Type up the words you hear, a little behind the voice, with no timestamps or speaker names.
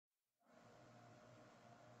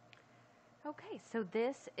Okay, so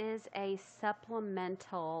this is a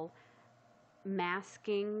supplemental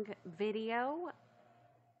masking video.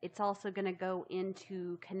 It's also going to go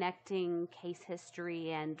into connecting case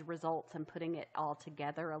history and results and putting it all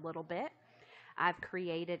together a little bit. I've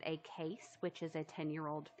created a case, which is a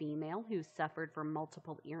 10-year-old female who's suffered from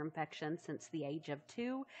multiple ear infections since the age of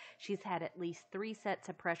 2. She's had at least 3 sets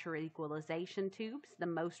of pressure equalization tubes. The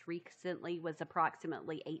most recently was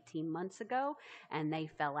approximately 18 months ago, and they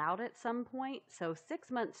fell out at some point. So 6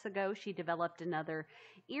 months ago, she developed another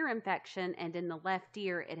ear infection, and in the left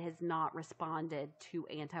ear, it has not responded to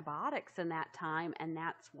antibiotics in that time, and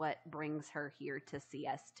that's what brings her here to see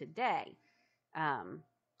us today.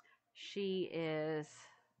 She is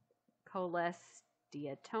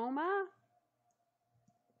cholesteatoma,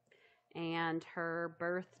 and her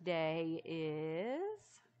birthday is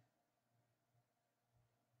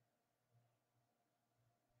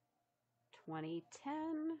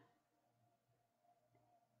 2010,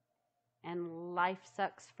 and life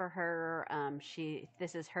sucks for her.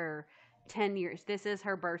 This is her 10 years. This is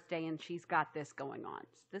her birthday, and she's got this going on.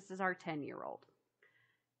 So this is our 10-year-old.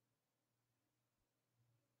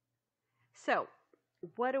 So,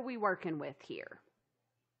 what are we working with here?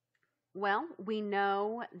 Well, we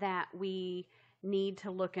know that we need to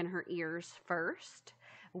look in her ears first.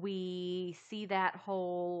 We see that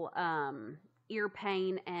whole ear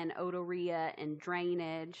pain and otorrhea and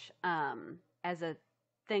drainage as a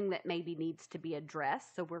thing that maybe needs to be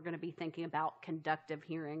addressed. So we're going to be thinking about conductive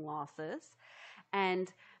hearing losses.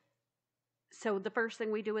 And so the first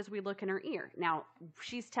thing we do is we look in her ear. Now,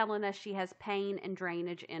 she's telling us she has pain and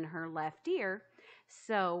drainage in her left ear.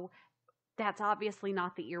 So that's obviously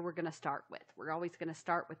not the ear we're going to start with. We're always going to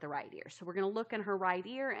start with the right ear. So we're going to look in her right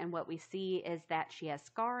ear, and what we see is that she has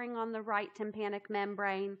scarring on the right tympanic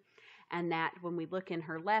membrane, and that when we look in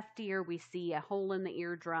her left ear, we see a hole in the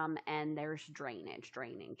eardrum, and there's drainage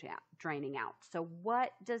draining out. So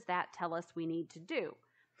what does that tell us we need to do?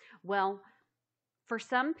 Well, for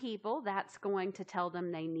some people, that's going to tell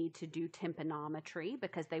them they need to do tympanometry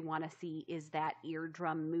because they want to see, is that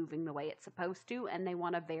eardrum moving the way it's supposed to, and they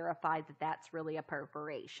want to verify that that's really a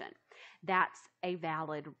perforation. That's a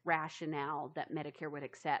valid rationale that Medicare would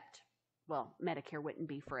accept. Well, Medicare wouldn't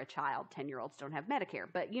be for a child. 10-year-olds don't have Medicare,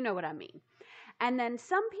 but you know what I mean. And then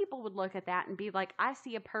some people would look at that and be like, I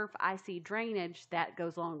see a perf, I see drainage that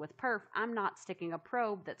goes along with perf. I'm not sticking a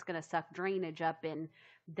probe that's going to suck drainage up in.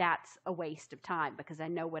 That's a waste of time because I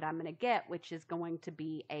know what I'm going to get, which is going to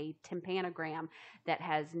be a tympanogram that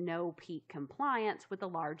has no peak compliance with a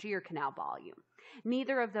large ear canal volume.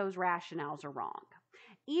 Neither of those rationales are wrong.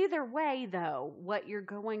 Either way, though, what you're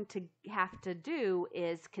going to have to do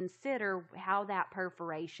is consider how that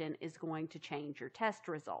perforation is going to change your test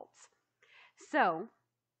results. So,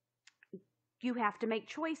 you have to make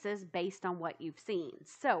choices based on what you've seen.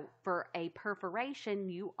 So, for a perforation,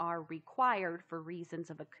 you are required, for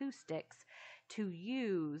reasons of acoustics, to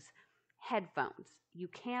use headphones. You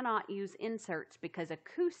cannot use inserts because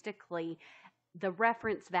acoustically, the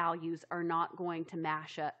reference values are not going to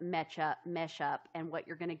mesh up, and what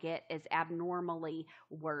you're going to get is abnormally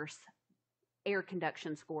worse air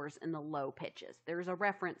conduction scores in the low pitches. There's a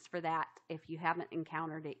reference for that if you haven't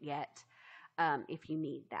encountered it yet, if you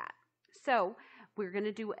need that. So we're going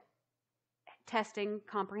to do testing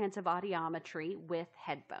comprehensive audiometry with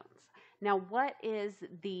headphones. Now, what is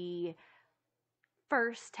the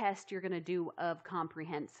first test you're going to do of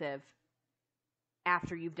comprehensive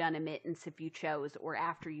after you've done admittance, if you chose, or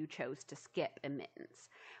after you chose to skip admittance?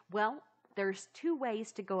 Well, there's 2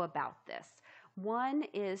 ways to go about this. One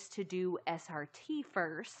is to do SRT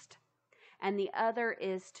first, and the other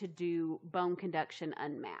is to do bone conduction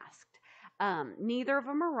unmasked. Neither of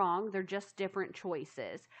them are wrong. They're just different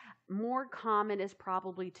choices. More common is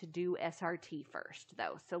probably to do SRT first,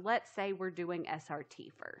 though. So let's say we're doing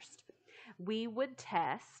SRT first. We would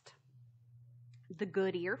test the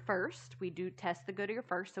good ear first. We do test the good ear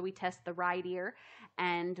first. So we test the right ear,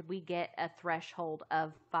 and we get a threshold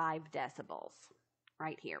of 5 decibels.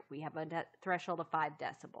 Right here, we have a threshold of 5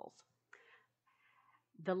 decibels.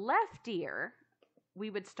 The left ear, we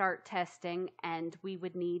would start testing, and we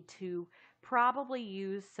would need to probably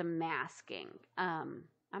use some masking. I'm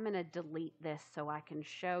going to delete this so I can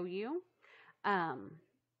show you.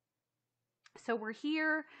 So we're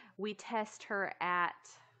here. We test her at,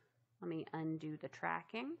 let me undo the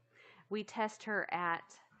tracking. We test her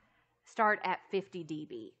start at 50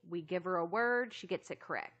 dB. We give her a word, she gets it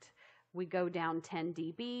correct. We go down 10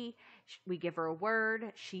 dB, we give her a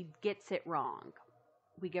word, she gets it wrong.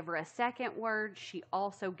 We give her a second word. She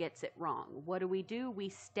also gets it wrong. What do? We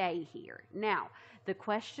stay here. Now, the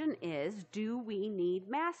question is, do we need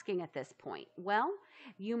masking at this point? Well,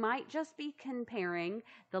 you might just be comparing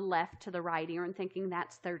the left to the right ear and thinking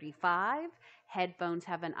that's 35. Headphones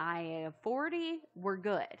have an IA of 40. We're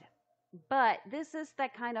good. But this is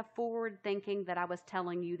that kind of forward thinking that I was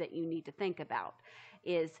telling you that you need to think about,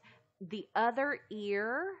 is the other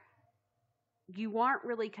ear. You aren't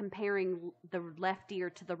really comparing the left ear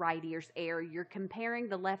to the right ear's air. You're comparing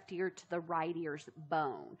the left ear to the right ear's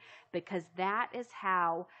bone, because that is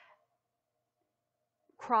how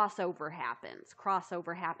crossover happens.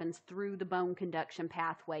 Crossover happens through the bone conduction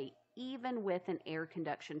pathway, even with an air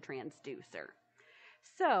conduction transducer.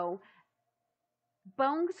 So,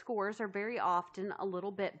 bone scores are very often a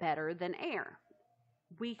little bit better than air.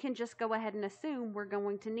 We can just go ahead and assume we're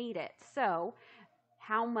going to need it. So,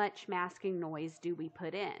 how much masking noise do we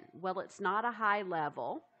put in? Well, it's not a high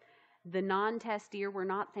level. The non-test ear, we're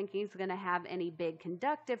not thinking is going to have any big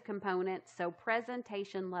conductive components, so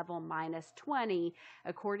presentation level minus 20,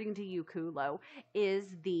 according to Yukulo,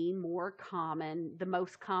 is the most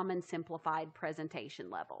common simplified presentation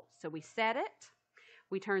level. So we set it,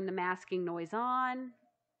 we turn the masking noise on.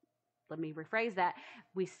 Let me rephrase that.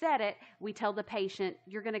 We set it, we tell the patient,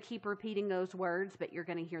 you're going to keep repeating those words, but you're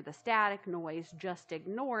going to hear the static noise, just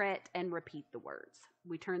ignore it and repeat the words.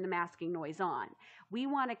 We turn the masking noise on. We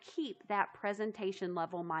want to keep that presentation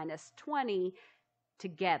level minus 20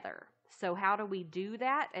 together. So how do we do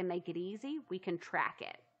that and make it easy? We can track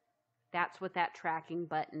it. That's what that tracking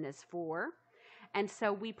button is for. And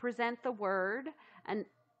so we present the word and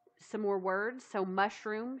some more words. So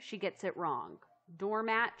mushroom, she gets it wrong.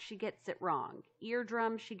 Doormat, she gets it wrong.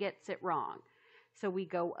 Eardrum, she gets it wrong. So we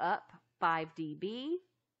go up 5 dB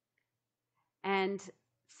and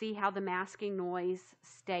see how the masking noise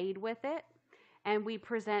stayed with it. And we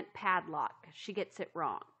present padlock, she gets it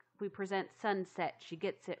wrong. We present sunset, she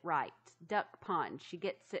gets it right. Duck pond, she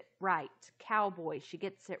gets it right. Cowboy, she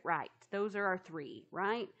gets it right. Those are our 3,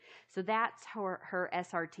 right? So that's her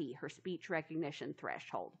SRT, her speech recognition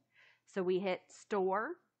threshold. So we hit store,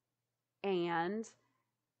 and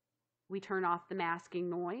we turn off the masking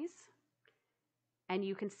noise, and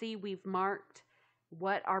you can see we've marked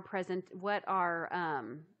what our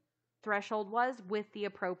threshold was with the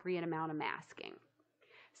appropriate amount of masking.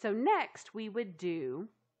 So next we would do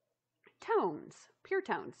tones, pure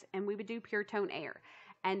tones, and we would do pure tone air.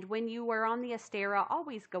 And when you are on the Astera,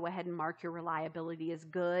 always go ahead and mark your reliability as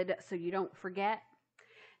good so you don't forget.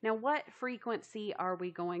 Now, what frequency are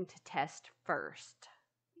we going to test first?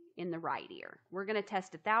 In the right ear, we're going to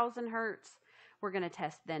test 1,000 hertz. We're going to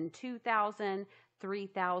test then 2,000,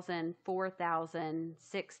 3,000, 4,000,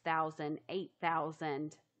 6,000,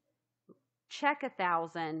 8,000. Check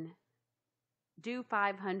 1,000. Do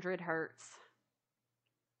 500 hertz.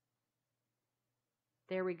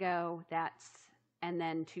 There we go. And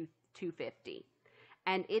then 250.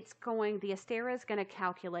 And the Astera is going to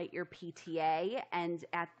calculate your PTA, and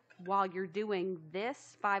while you're doing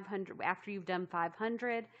this 500, after you've done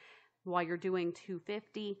 500, while you're doing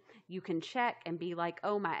 250, you can check and be like,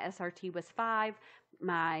 oh, my SRT was 5,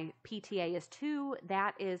 my PTA is 2.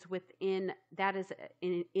 That is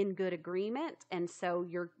in good agreement, and so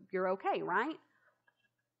you're okay, right?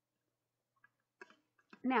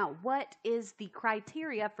 Now, what is the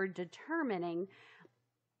criteria for determining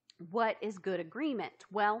what is good agreement?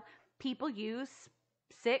 Well, people use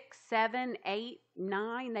 6, 7, 8,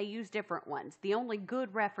 9. They use different ones. The only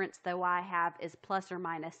good reference, though, I have is plus or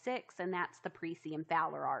minus 6, and that's the Precy and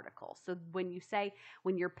Fowler article. So when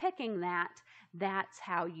you're picking that, that's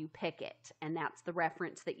how you pick it, and that's the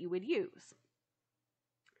reference that you would use.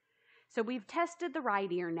 So we've tested the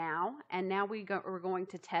right ear now, and now we're going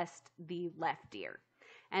to test the left ear.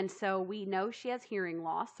 And so we know she has hearing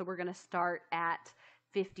loss, so we're going to start at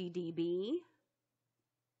 50 dB.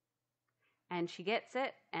 And she gets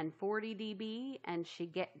it, and 40 dB, and she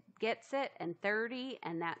gets it, and 30,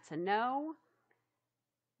 and that's a no.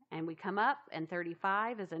 And we come up, and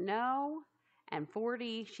 35 is a no, and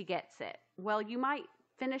 40, she gets it. Well, you might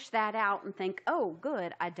finish that out and think, oh,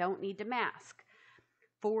 good, I don't need to mask.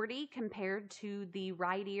 40 compared to the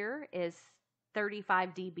right ear is 35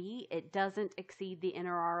 dB. It doesn't exceed the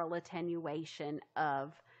interaural attenuation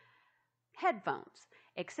of headphones.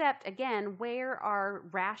 Except, again, where are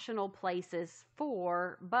rational places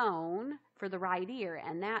for bone for the right ear?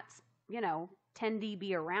 And that's, 10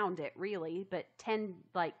 dB around it, really. But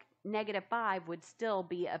 -5 would still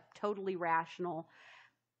be a totally rational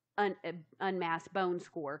unmasked bone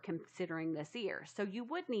score considering this ear. So you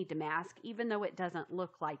would need to mask, even though it doesn't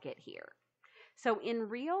look like it here. So in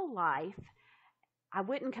real life, I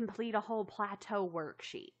wouldn't complete a whole plateau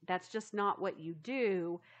worksheet. That's just not what you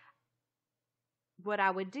do. What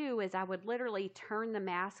I would do is I would literally turn the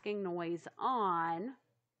masking noise on,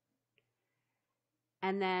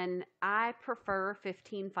 and then I prefer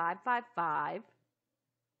 15-5-5-5.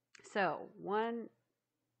 So 1,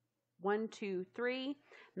 1, 2, 3,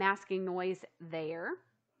 masking noise there,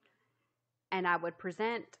 and I would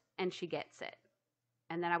present, and she gets it.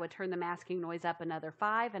 And then I would turn the masking noise up another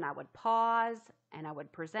 5, and I would pause, and I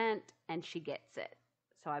would present, and she gets it.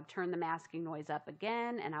 So I'd turn the masking noise up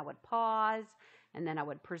again, and I would pause, and then I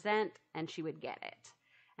would present, and she would get it.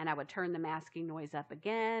 And I would turn the masking noise up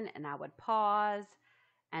again, and I would pause,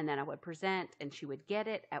 and then I would present, and she would get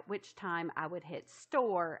it, at which time I would hit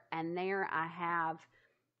store, and there I have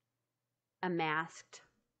a masked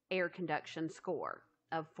air conduction score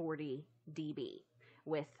of 40 dB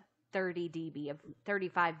with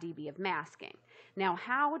 35 dB of masking. Now,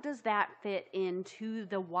 how does that fit into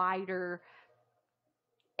the wider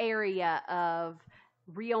area of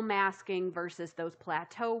real masking versus those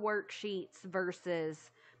plateau worksheets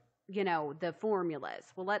versus, the formulas?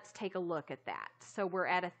 Well, let's take a look at that. So we're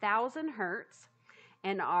at 1,000 hertz,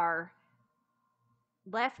 and our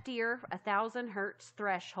left ear 1,000 hertz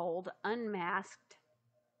threshold unmasked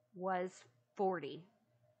was 40.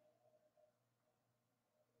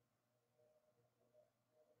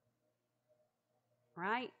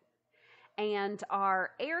 Right? And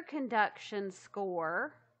our air conduction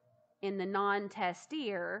score in the non-test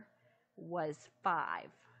ear was 5.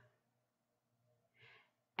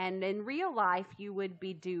 And in real life, you would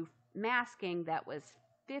be do masking that was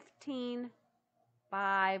 15,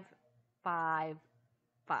 5, 5,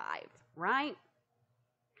 5, right?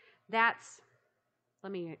 That's,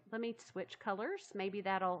 let me switch colors. Maybe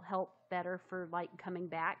that'll help better for like coming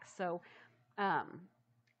back. So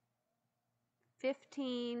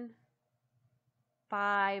 15,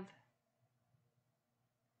 5.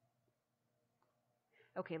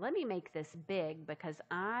 Okay, let me make this big because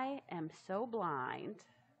I am so blind.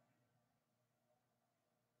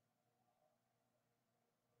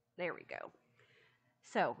 There we go.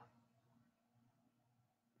 So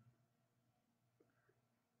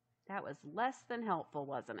that was less than helpful,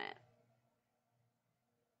 wasn't it?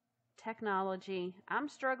 Technology. I'm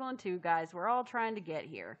struggling too, guys. We're all trying to get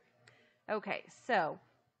here. Okay, so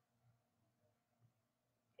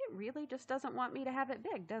it really just doesn't want me to have it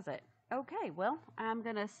big, does it? Okay, well, I'm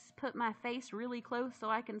going to put my face really close so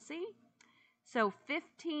I can see. So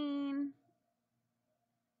 15,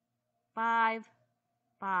 5,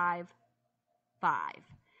 5, 5.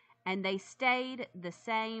 And they stayed the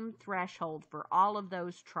same threshold for all of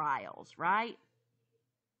those trials, right?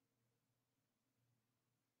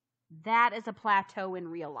 That is a plateau in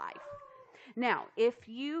real life. Now, if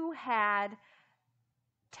you had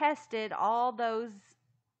tested all those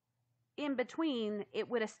in between, it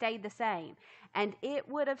would have stayed the same. And it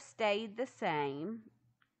would have stayed the same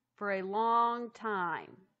for a long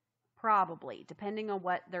time, probably, depending on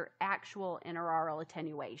what their actual interaural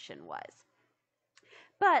attenuation was.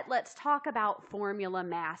 But let's talk about formula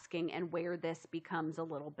masking and where this becomes a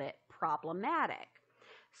little bit problematic.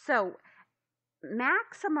 So,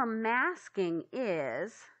 maximum masking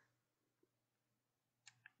is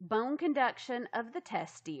bone conduction of the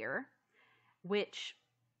test ear, which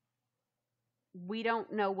we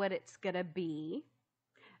don't know what it's going to be,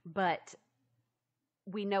 but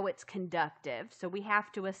we know it's conductive, so we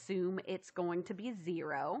have to assume it's going to be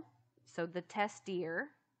 0. So the test ear,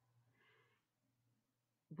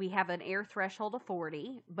 we have an air threshold of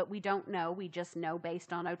 40, but we don't know. We just know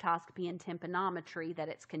based on otoscopy and tympanometry that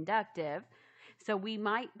it's conductive. So we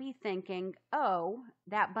might be thinking, oh,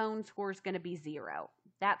 that bone score is going to be 0.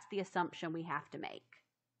 That's the assumption we have to make.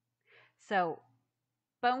 So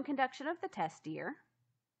bone conduction of the test ear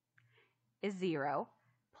is 0,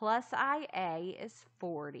 plus IA is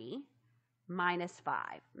 40, minus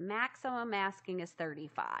 5. Maximum masking is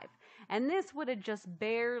 35. And this would have just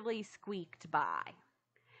barely squeaked by.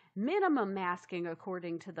 Minimum masking,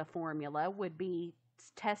 according to the formula, would be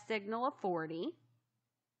test signal of 40,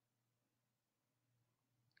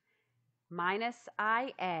 minus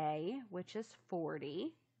IA, which is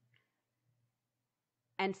 40,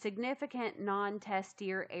 and significant non-test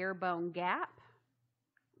ear air bone gap,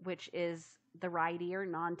 which is the right ear,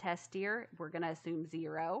 non-test ear, we're going to assume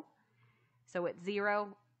 0. So it's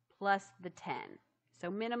 0 plus the 10.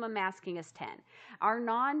 So minimum masking is 10. Our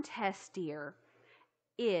non-test ear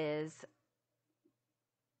is,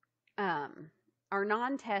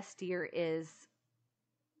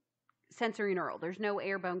 sensory neural. There's no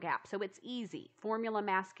air bone gap, so it's easy. Formula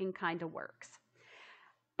masking kind of works.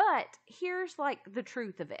 But here's like the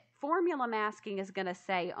truth of it. Formula masking is going to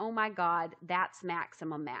say, oh my God, that's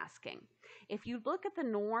maximum masking. If you look at the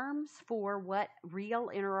norms for what real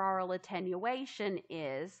interaural attenuation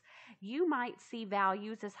is, you might see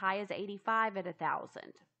values as high as 85 at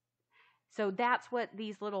 1,000. So that's what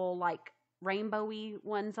these little like rainbowy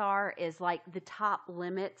ones are, is like the top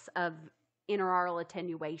limits of interaural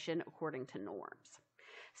attenuation according to norms.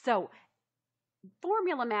 So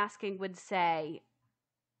formula masking would say,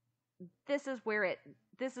 this is where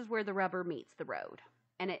the rubber meets the road,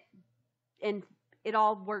 and it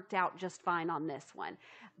all worked out just fine on this one.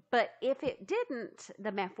 But if it didn't,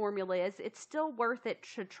 the formula is, it's still worth it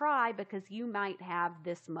to try because you might have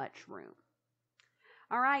this much room.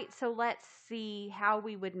 All right, so let's see how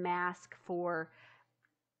we would mask for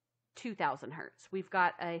 2,000 hertz. We've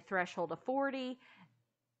got a threshold of 40.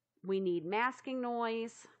 We need masking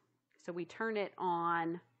noise, so we turn it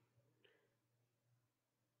on.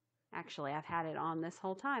 Actually, I've had it on this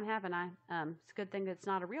whole time, haven't I? It's a good thing it's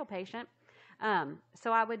not a real patient.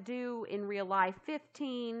 So I would do in real life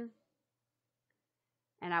 15,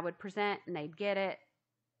 and I would present, and they'd get it.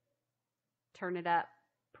 Turn it up,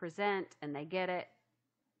 present, and they get it.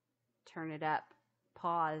 Turn it up,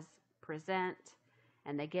 pause, present,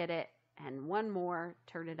 and they get it. And one more,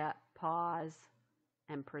 turn it up, pause,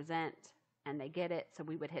 and present, and they get it. So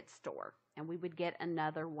we would hit store, and we would get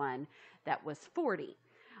another one that was 40.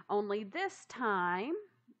 Only this time,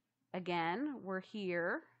 again, we're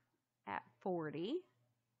here at 40.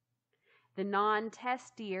 The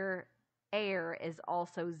non-test ear air is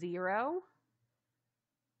also 0.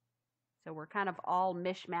 So we're kind of all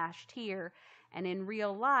mishmashed here. And in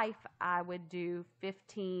real life, I would do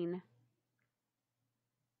 15,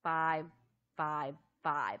 5, 5,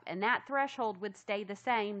 5. And that threshold would stay the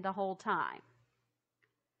same the whole time.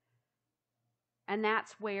 And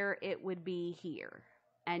that's where it would be here.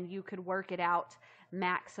 And you could work it out.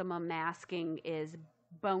 Maximum masking is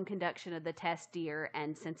bone conduction of the test ear,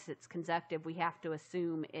 and since it's conductive, we have to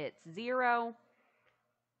assume it's 0.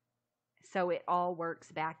 So it all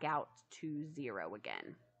works back out to 0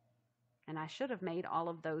 again. And I should have made all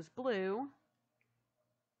of those blue.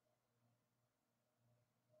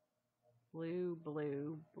 Blue,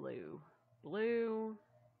 blue, blue, blue.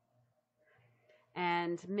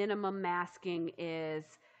 And minimum masking is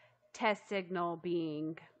test signal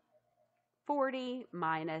being 40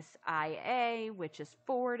 minus IA, which is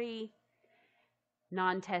 40.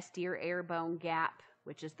 Non-test ear air bone gap,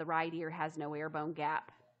 which is the right ear has no air bone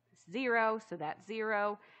gap, 0, so that's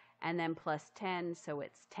 0. And then plus 10, so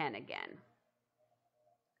it's 10 again.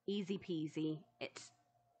 Easy peasy. It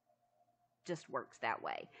just works that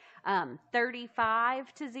way.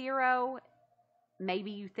 35 to 0,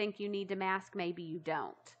 maybe you think you need to mask, maybe you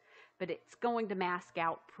don't. But it's going to mask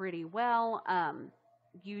out pretty well.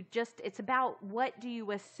 It's about what do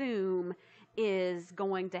you assume is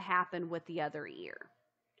going to happen with the other ear.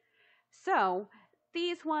 So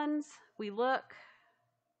these ones, we look,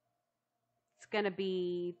 it's going to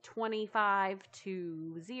be 25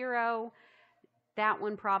 to 0. That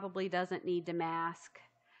one probably doesn't need to mask.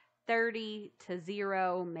 30 to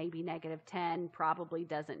 0, maybe negative 10, probably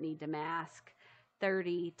doesn't need to mask.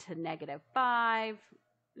 30 to negative 5,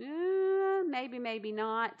 maybe, maybe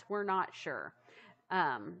not. We're not sure.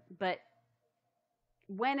 But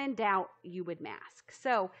when in doubt, you would mask.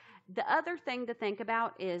 So the other thing to think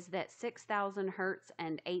about is that 6,000 hertz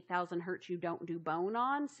and 8,000 hertz you don't do bone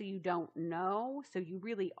on, so you don't know. So you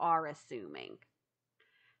really are assuming.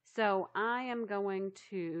 So I am going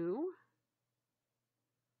to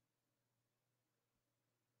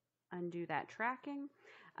undo that tracking.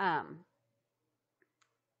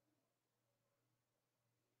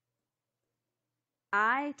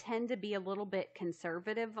 I tend to be a little bit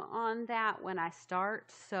conservative on that when I start.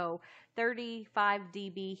 So 35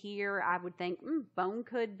 dB here, I would think bone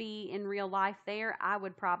could be in real life there. I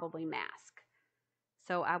would probably mask.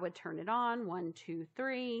 So I would turn it on, 1, 2,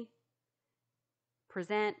 3,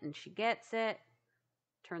 present, and she gets it.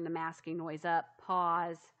 Turn the masking noise up,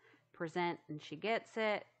 pause, present, and she gets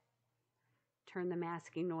it. Turn the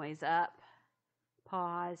masking noise up,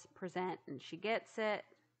 pause, present, and she gets it.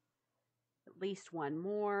 At least one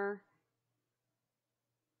more.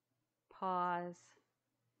 Pause,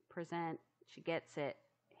 present, she gets it,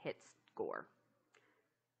 hit score.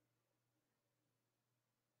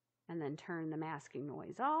 And then turn the masking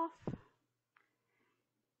noise off.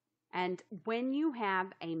 And when you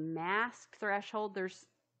have a masked threshold, there's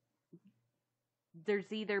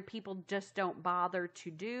either people just don't bother to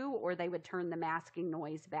do, or they would turn the masking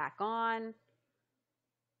noise back on.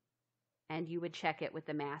 And you would check it with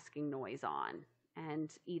the masking noise on.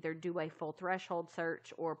 and either do a full threshold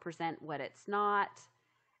search or present what it's not,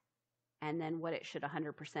 and then what it should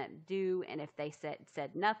 100% do. And if they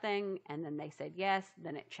said nothing, and then they said yes,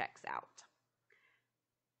 then it checks out.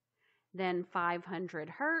 Then 500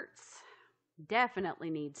 hertz definitely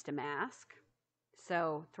needs to mask.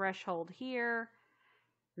 So threshold here,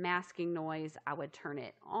 masking noise, I would turn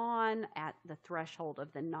it on at the threshold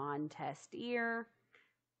of the non-test ear.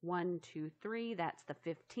 1, 2, 3, that's the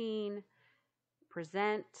 15.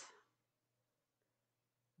 Present.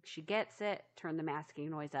 She gets it. Turn the masking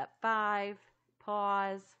noise up. 5.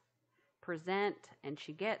 Pause. Present, and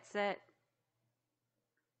she gets it.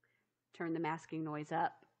 Turn the masking noise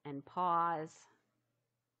up and pause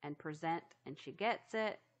and present, and she gets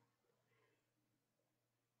it.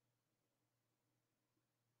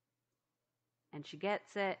 And she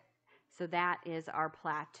gets it. So that is our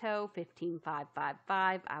plateau,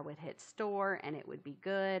 15555. I would hit store and it would be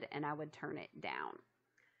good, and I would turn it down.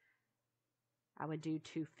 I would do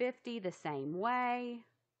 250 the same way.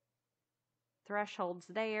 Thresholds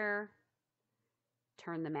there.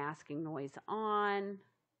 Turn the masking noise on.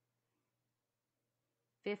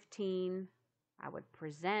 15. I would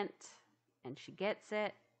present, and she gets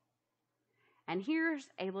it. And here's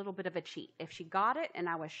a little bit of a cheat. If she got it and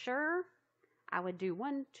I was sure, I would do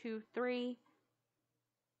 1, 2, 3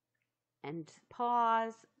 and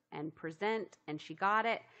pause and present, and she got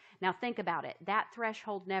it. Now think about it. That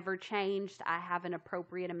threshold never changed. I have an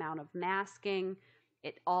appropriate amount of masking.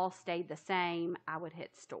 It all stayed the same. I would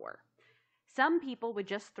hit store. Some people would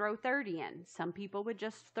just throw 30 in. Some people would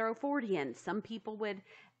just throw 40 in. Some people would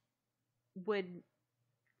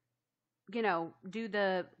do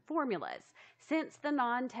the formulas. Since the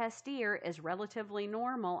non-test ear is relatively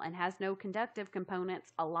normal and has no conductive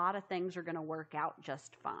components, a lot of things are going to work out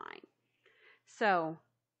just fine. So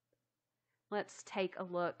let's take a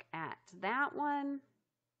look at that one.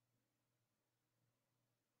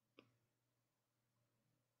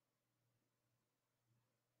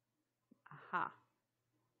 Aha.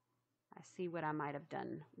 I see what I might have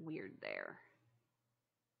done weird there.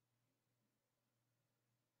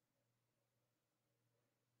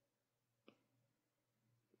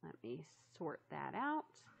 Let me sort that out.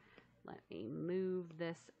 Let me move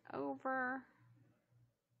this over.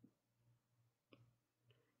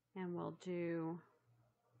 And we'll do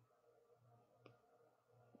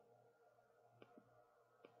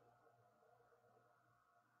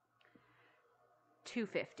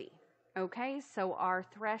 $250. Okay, so our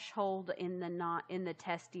threshold in the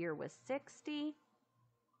test ear was 60.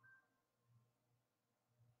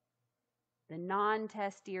 The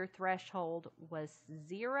non-test ear threshold was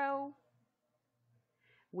 0.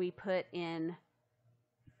 We put in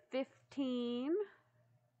 15,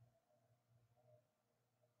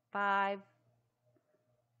 5,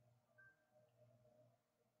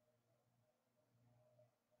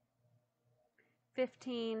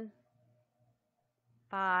 15,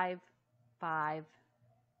 5, 5,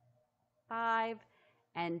 5,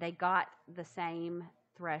 and they got the same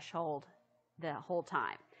threshold the whole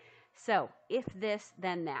time. So if this,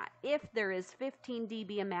 then that. If there is 15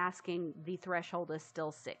 dB of masking, the threshold is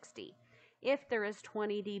still 60. If there is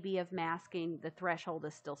 20 dB of masking, the threshold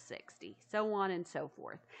is still 60, so on and so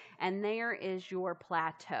forth. And there is your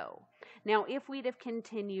plateau. Now, if we'd have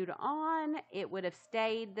continued on, it would have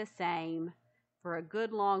stayed the same for a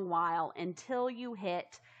good long while until you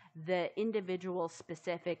hit the individual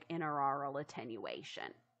specific interaural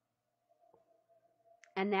attenuation.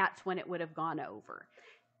 And that's when it would have gone over.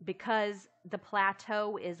 Because the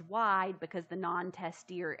plateau is wide, because the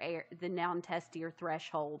non-test ear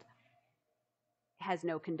threshold has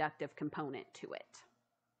no conductive component to it.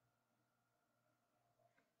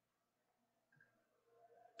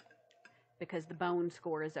 Because the bone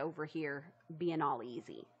score is over here being all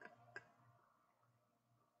easy.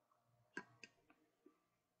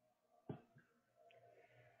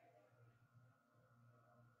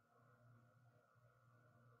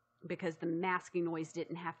 Because the masking noise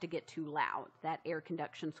didn't have to get too loud. That air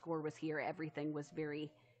conduction score was here. Everything was very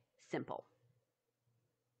simple.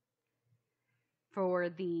 For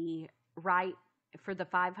the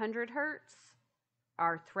 500 hertz,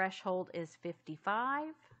 our threshold is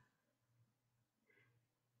 55.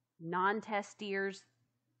 Non-test ears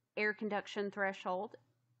air conduction threshold,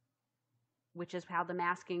 which is how the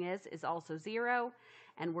masking is also 0.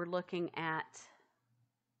 And we're looking at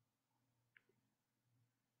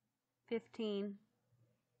 15,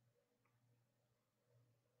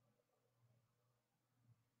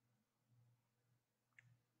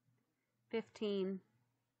 15,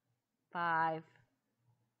 5,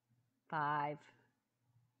 5,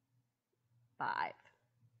 5.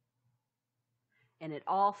 and it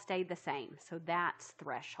all stayed the same. So that's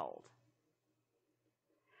threshold.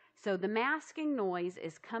 So the masking noise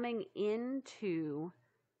is coming into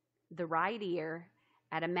the right ear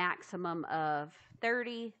at a maximum of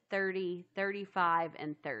 30, 30, 35,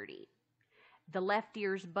 and 30. The left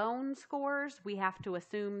ear's bone scores, we have to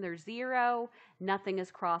assume they're 0. Nothing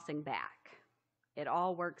is crossing back. It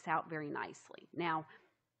all works out very nicely. Now,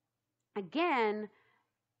 again,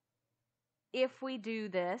 if we do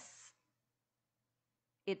this,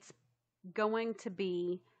 it's going to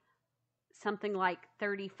be something like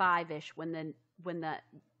 35-ish when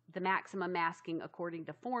the maximum masking according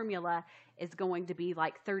to formula is going to be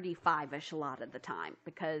like 35-ish a lot of the time,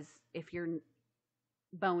 because if your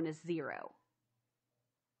bone is 0,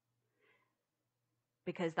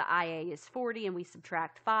 because the IA is 40 and we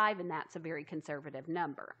subtract 5, and that's a very conservative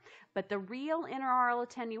number. But the real interaural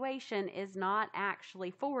attenuation is not actually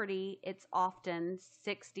 40, it's often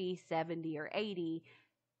 60, 70, or 80,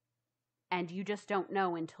 and you just don't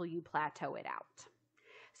know until you plateau it out.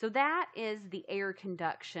 So that is the air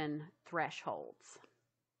conduction thresholds.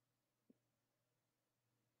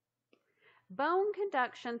 Bone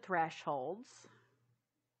conduction thresholds.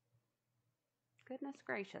 Goodness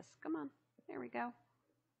gracious, come on, there we go.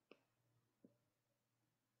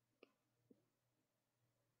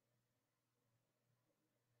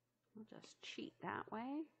 We'll just cheat that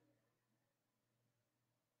way.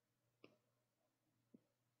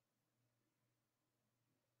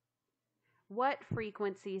 What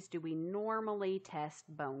frequencies do we normally test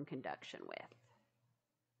bone conduction with?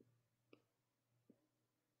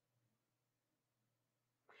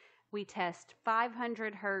 We test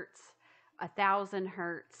 500 hertz, 1,000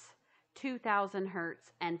 hertz, 2,000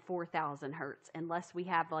 hertz, and 4,000 hertz, unless we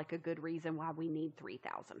have like a good reason why we need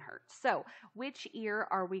 3,000 hertz. So which ear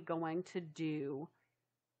are we going to do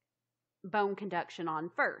bone conduction on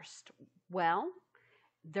first? Well,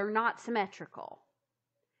 they're not symmetrical.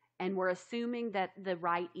 And we're assuming that the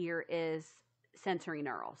right ear is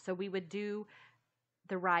sensorineural. So we would do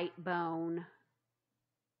the right bone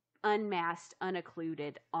unmasked,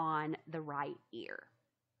 unoccluded on the right ear.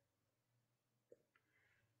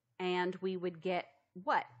 And we would get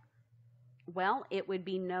what? Well, it would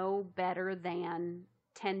be no better than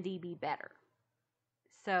 10 dB better.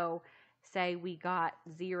 So say we got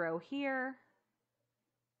 0 here.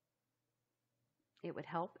 It would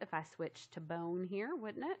help if I switched to bone here,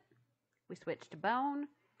 wouldn't it? We switch to bone,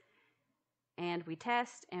 and we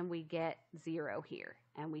test, and we get 0 here.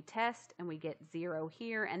 And we test, and we get 0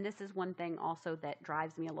 here. And this is one thing also that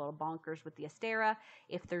drives me a little bonkers with the Astera.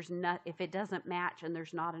 If it doesn't match and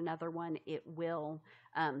there's not another one, it will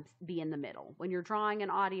be in the middle. When you're drawing an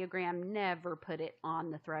audiogram, never put it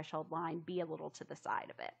on the threshold line. Be a little to the side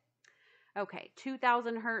of it. Okay,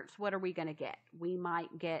 2,000 hertz, what are we going to get? We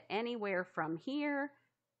might get anywhere from here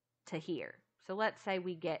to here. So let's say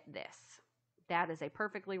we get this. That is a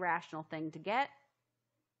perfectly rational thing to get.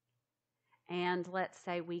 And let's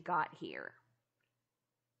say we got here.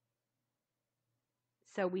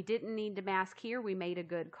 So we didn't need to mask here. We made a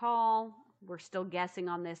good call. We're still guessing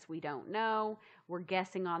on this. We don't know. We're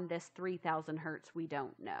guessing on this 3,000 hertz. We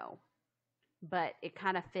don't know. But it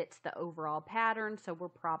kind of fits the overall pattern, so we're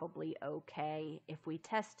probably okay if we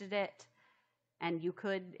tested it. And you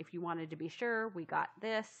could, if you wanted to be sure, we got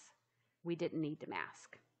this. We didn't need to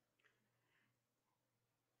mask.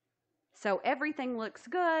 So everything looks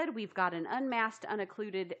good. We've got an unmasked,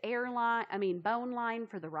 unoccluded bone line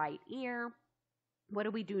for the right ear. What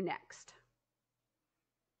do we do next?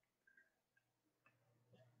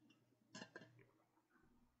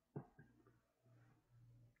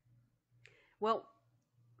 Well,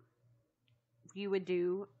 you would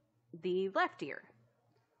do the left ear.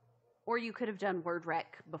 Or you could have done word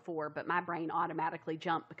rec before, but my brain automatically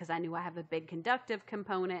jumped because I knew I have a big conductive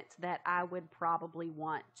component that I would probably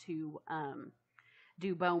want to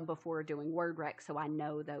do bone before doing word rec, so I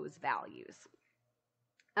know those values.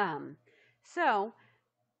 So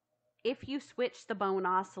if you switch the bone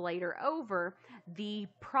oscillator over, the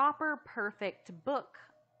proper perfect book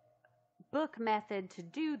method to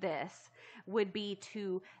do this would be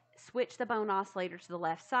to switch the bone oscillator to the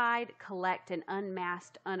left side, collect an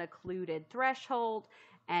unmasked, unoccluded threshold,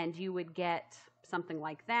 and you would get something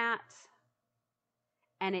like that,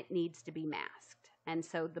 and it needs to be masked. And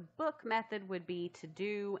so the book method would be to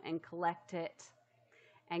do and collect it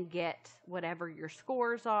and get whatever your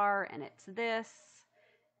scores are, and it's this,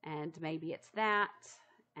 and maybe it's that,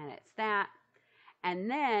 and it's that.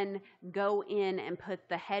 And then go in and put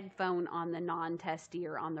the headphone on the non-test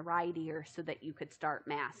ear on the right ear so that you could start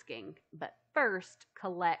masking. But first,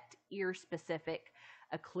 collect ear-specific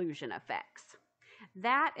occlusion effects.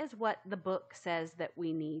 That is what the book says that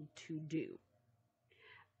we need to do.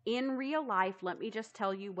 In real life, let me just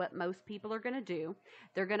tell you what most people are going to do.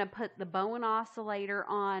 They're going to put the Bowen oscillator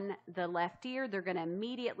on the left ear. They're going to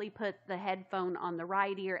immediately put the headphone on the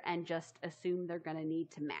right ear and just assume they're going to need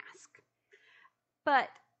to mask. But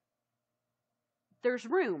there's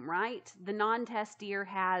room, right? The non-test ear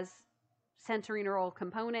has sensory neural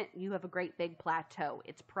component. You have a great big plateau.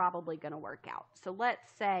 It's probably going to work out. So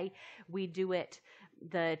let's say we do it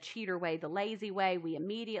the cheater way, the lazy way. We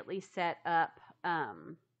immediately set up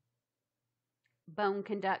bone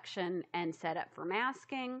conduction and set up for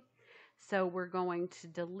masking. So we're going to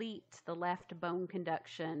delete the left bone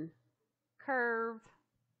conduction curve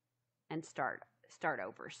and start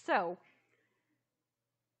over. So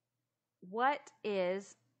what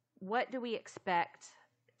do we expect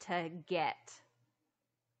to get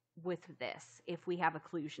with this if we have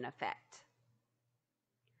occlusion effect?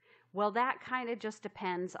 Well, that kind of just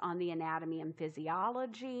depends on the anatomy and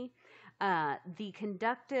physiology. The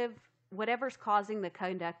conductive, whatever's causing the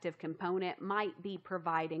conductive component might be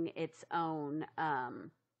providing its own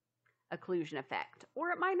occlusion effect,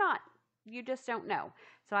 or it might not. You just don't know.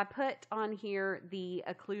 So I put on here the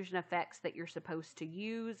occlusion effects that you're supposed to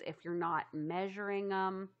use if you're not measuring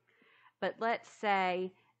them. But let's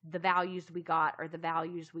say the values we got are the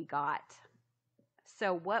values we got.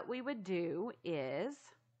 So what we would do is,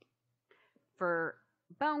 for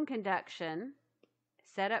bone conduction,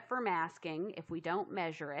 set up for masking if we don't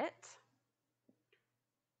measure it,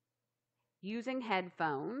 using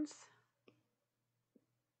headphones.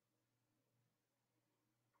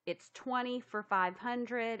 It's 20 for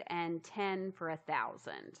 500 and 10 for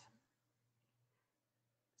 1,000.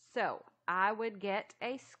 So I would get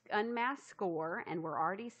a unmasked score, and we're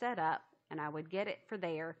already set up, and I would get it for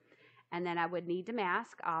there. And then I would need to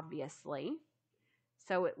mask, obviously.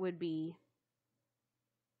 So it would be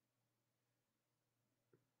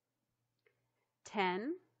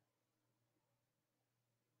 10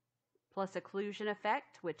 plus occlusion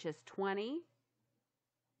effect, which is 20.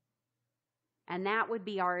 And that would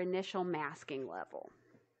be our initial masking level.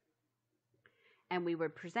 And we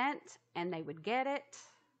would present, and they would get it.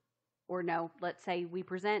 Or no, let's say we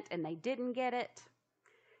present and they didn't get it.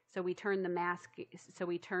 So we turn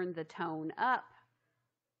the tone up,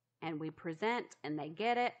 and we present and they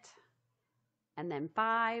get it. And then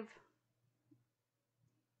 5,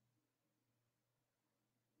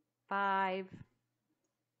 5,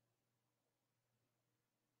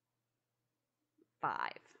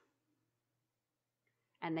 5.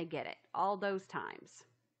 And they get it all those times.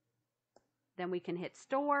 Then we can hit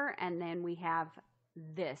store, and then we have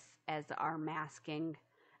this as our masking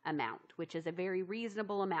amount, which is a very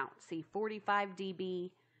reasonable amount. See, 45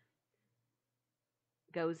 dB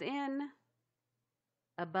goes in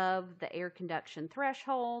above the air conduction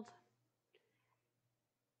threshold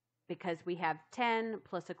because we have 10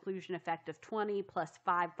 plus occlusion effect of 20 plus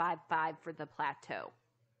 555 for the plateau.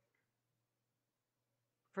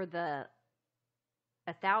 For the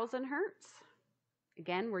 1,000 hertz,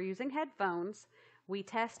 again, we're using headphones. We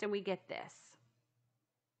test and we get this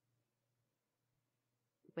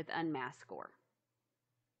with unmasked score.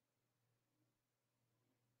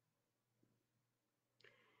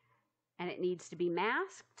 And it needs to be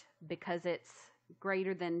masked because it's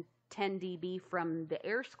greater than 10 dB from the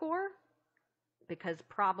air score, because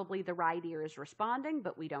probably the right ear is responding,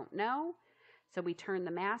 but we don't know. So we turn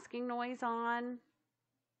the masking noise on.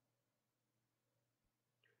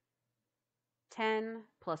 10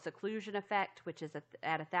 plus occlusion effect, which is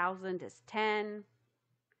at 1,000, is 10.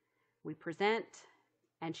 We present,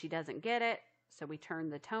 and she doesn't get it, so we turn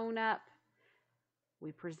the tone up.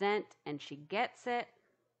 We present, and she gets it.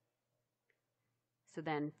 So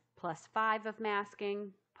then plus 5 of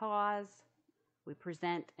masking, pause. We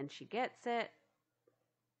present, and she gets it.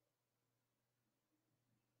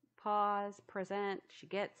 Pause, present, she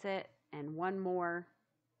gets it, and one more,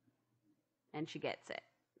 and she gets it.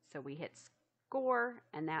 So we hit score,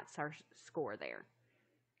 and that's our score there.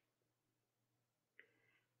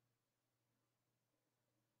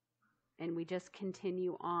 And we just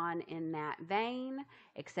continue on in that vein,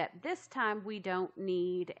 except this time we don't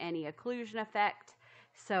need any occlusion effect.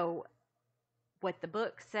 So what the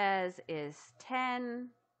book says is 10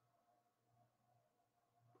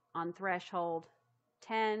 on threshold,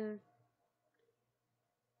 10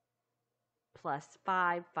 plus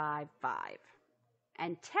 555.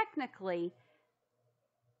 And technically,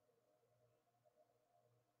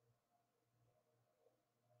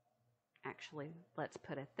 actually, let's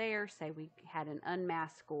put it there. Say we had an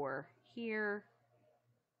unmasked score here.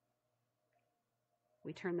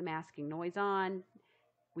 We turn the masking noise on.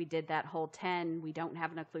 We did that whole 10. We don't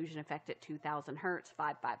have an occlusion effect at 2,000 hertz,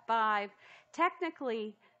 555.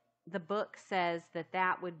 Technically, the book says that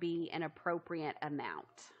that would be an appropriate amount.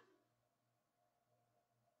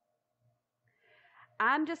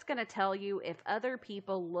 I'm just going to tell you, if other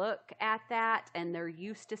people look at that and they're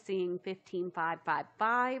used to seeing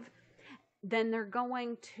 15,555, then they're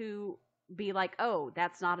going to be like, oh,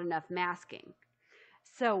 that's not enough masking.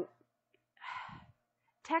 So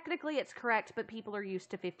technically it's correct, but people are used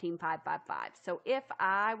to 15,555. So if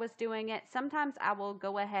I was doing it, sometimes I will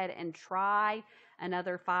go ahead and try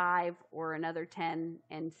another 5 or another 10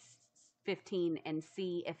 and 15 and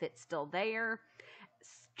see if it's still there,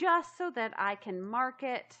 just so that I can mark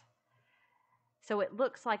it so it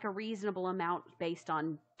looks like a reasonable amount based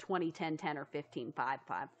on 20, 10, 10 or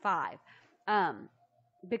 15,555.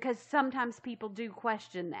 Because sometimes people do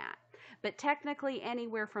question that. But technically,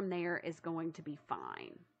 anywhere from there is going to be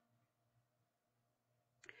fine.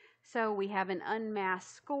 So we have an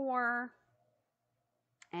unmasked score,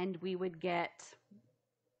 and we would get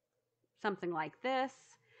something like this.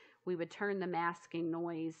 We would turn the masking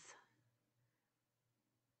noise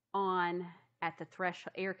on at the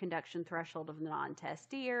air conduction threshold of the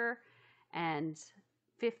non-test ear, and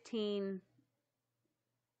 15,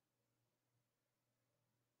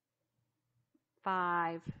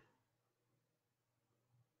 5,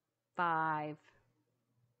 5,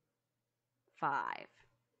 5.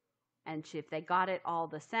 And if they got it all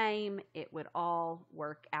the same, it would all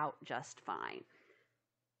work out just fine.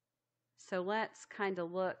 So let's kind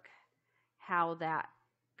of look how that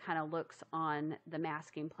kind of looks on the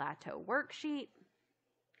masking plateau worksheet.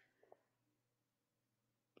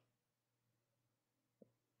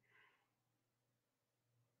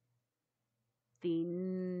 The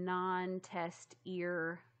non-test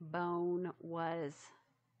ear bone was,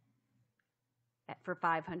 for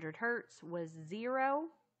 500 hertz, was 0.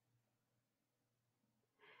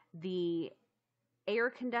 The air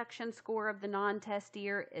conduction score of the non-test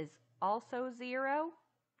ear is also 0.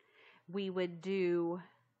 We would do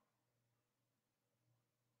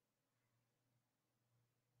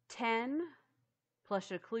 10 plus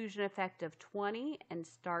an occlusion effect of 20 and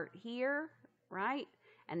start here, right?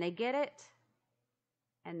 And they get it,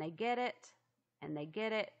 and they get it, and they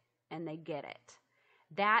get it, and they get it.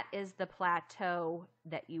 That is the plateau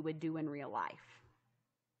that you would do in real life.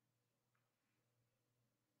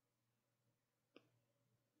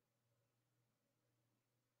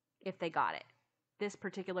 If they got it. This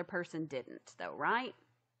particular person didn't, though, right?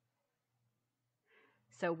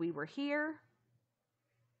 So we were here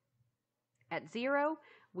at 0.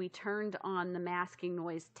 We turned on the masking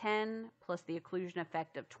noise 10 plus the occlusion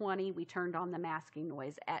effect of 20. We turned on the masking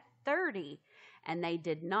noise at 30, and they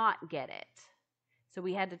did not get it. So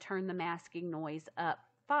we had to turn the masking noise up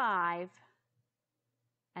 5,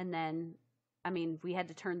 and then, we had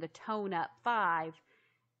to turn the tone up 5,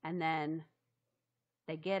 and then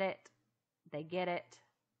they get it, they get it,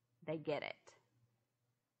 they get it.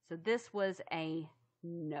 So this was a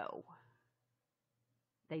no.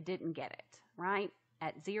 They didn't get it, right?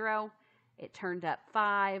 At 0, it turned up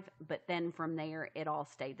 5, but then from there, it all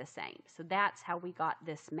stayed the same. So that's how we got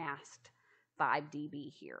this masked 5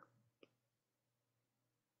 dB here.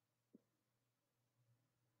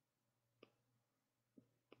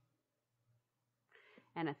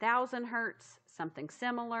 And 1,000 hertz, something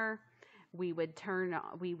similar. We would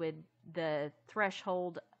the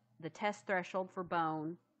threshold, the test threshold for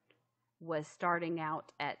bone was starting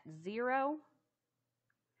out at 0.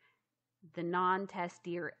 The non-test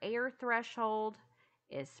ear air threshold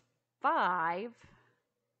is 5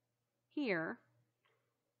 here.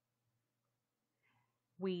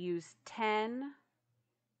 We use 10.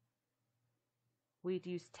 We'd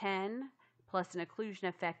use 10 plus an occlusion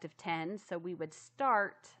effect of 10. So we would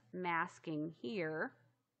start masking here,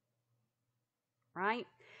 right?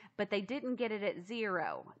 But they didn't get it at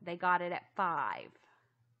 0. They got it at 5.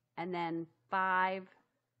 And then 5,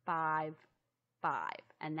 5, 5.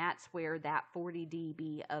 And that's where that 40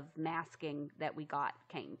 dB of masking that we got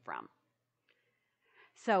came from.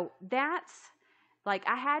 So that's, like,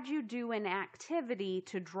 I had you do an activity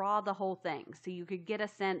to draw the whole thing so you could get a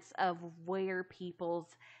sense of where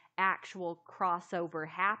people's actual crossover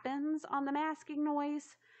happens on the masking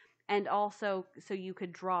noise, and also so you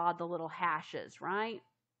could draw the little hashes, right?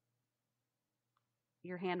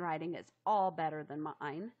 Your handwriting is all better than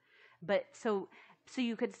mine, but so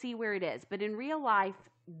you could see where it is. But in real life,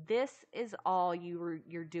 this is all you're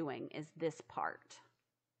doing, is this part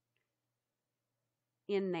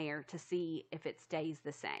in there to see if it stays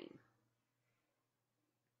the same.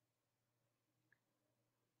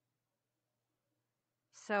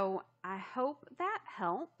 So I hope that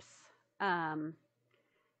helps. Um,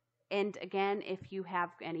 and again, if you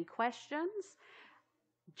have any questions,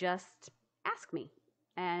 just ask me.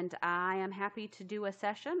 And I am happy to do a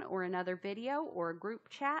session or another video or a group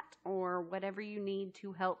chat or whatever you need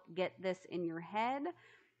to help get this in your head,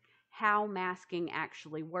 how masking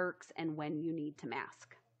actually works and when you need to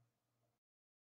mask.